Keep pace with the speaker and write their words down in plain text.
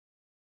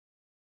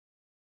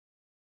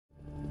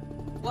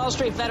Wall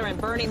Street veteran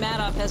Bernie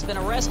Madoff has been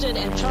arrested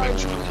and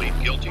charged. To plead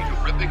guilty to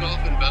ripping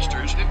off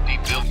investors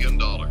 $50 billion.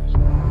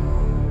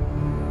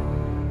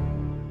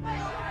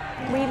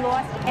 We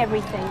lost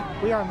everything.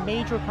 We are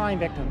major crime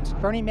victims.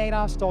 Bernie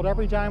Madoff stole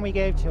every dime we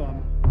gave to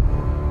him.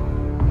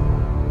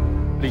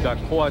 He got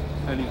caught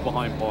and he's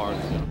behind bars.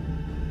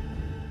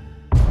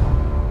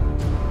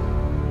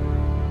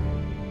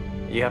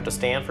 You have to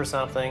stand for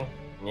something,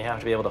 and you have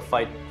to be able to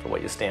fight for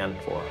what you stand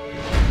for.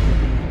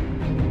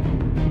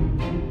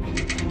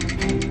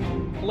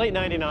 Late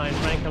 '99,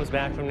 Frank comes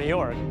back from New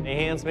York. He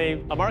hands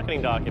me a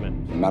marketing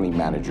document. The money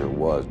manager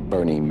was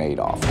Bernie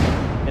Madoff.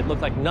 It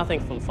looked like nothing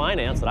from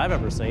finance that I've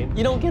ever seen.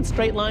 You don't get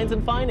straight lines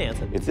in finance.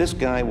 If this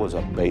guy was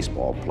a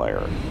baseball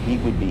player, he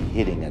would be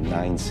hitting a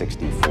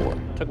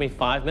 .964. It took me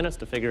 5 minutes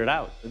to figure it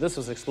out. This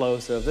was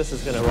explosive. This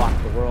is going to rock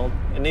the world.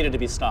 It needed to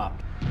be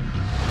stopped.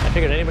 I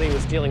figured anybody who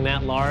was stealing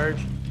that large,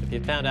 if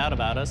you found out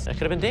about us, that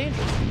could have been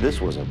dangerous.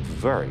 This was a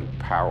very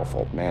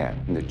powerful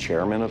man, the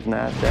chairman of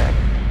NASDAQ.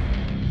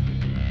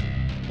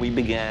 We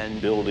began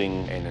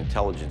building an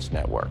intelligence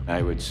network.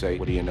 I would say,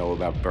 what do you know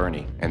about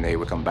Bernie? And they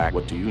would come back,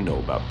 what do you know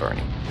about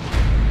Bernie?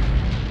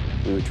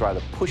 We would try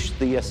to push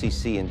the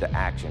SEC into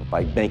action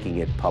by making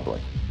it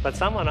public. But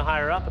someone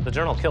higher up at the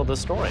Journal killed this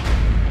story.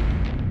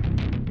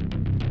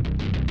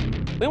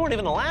 We weren't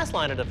even the last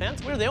line of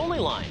defense. We were the only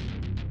line.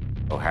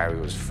 Oh, Harry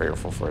was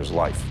fearful for his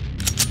life.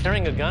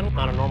 Carrying a gun,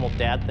 not a normal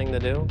dad thing to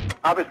do.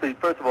 Obviously,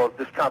 first of all,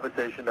 this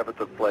conversation never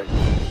took place.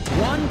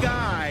 One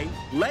guy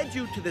led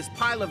you to this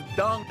pile of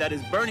dung that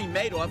is Bernie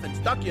Madoff and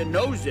stuck your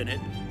nose in it,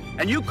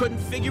 and you couldn't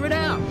figure it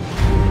out.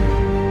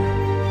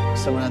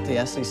 Someone at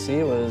the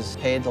SEC was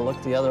paid to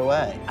look the other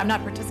way. I'm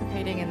not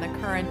participating in the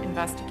current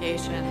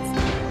investigations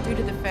due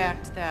to the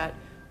fact that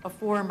a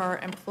former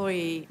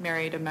employee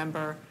married a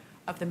member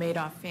of the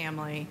Madoff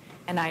family,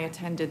 and I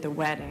attended the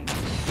wedding.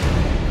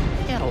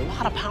 He had a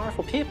lot of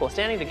powerful people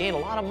standing to gain a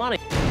lot of money.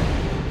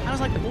 I was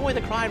like the boy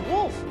that cried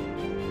wolf.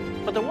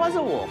 But there was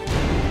a wolf.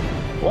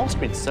 Wall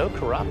Street's so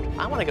corrupt,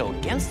 I want to go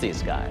against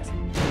these guys.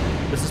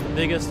 This is the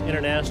biggest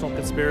international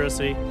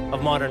conspiracy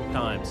of modern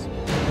times.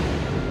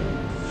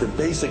 The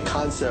basic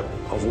concept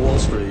of Wall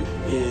Street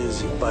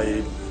is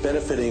by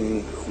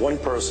benefiting one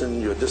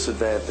person, you're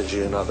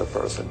disadvantaging another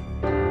person.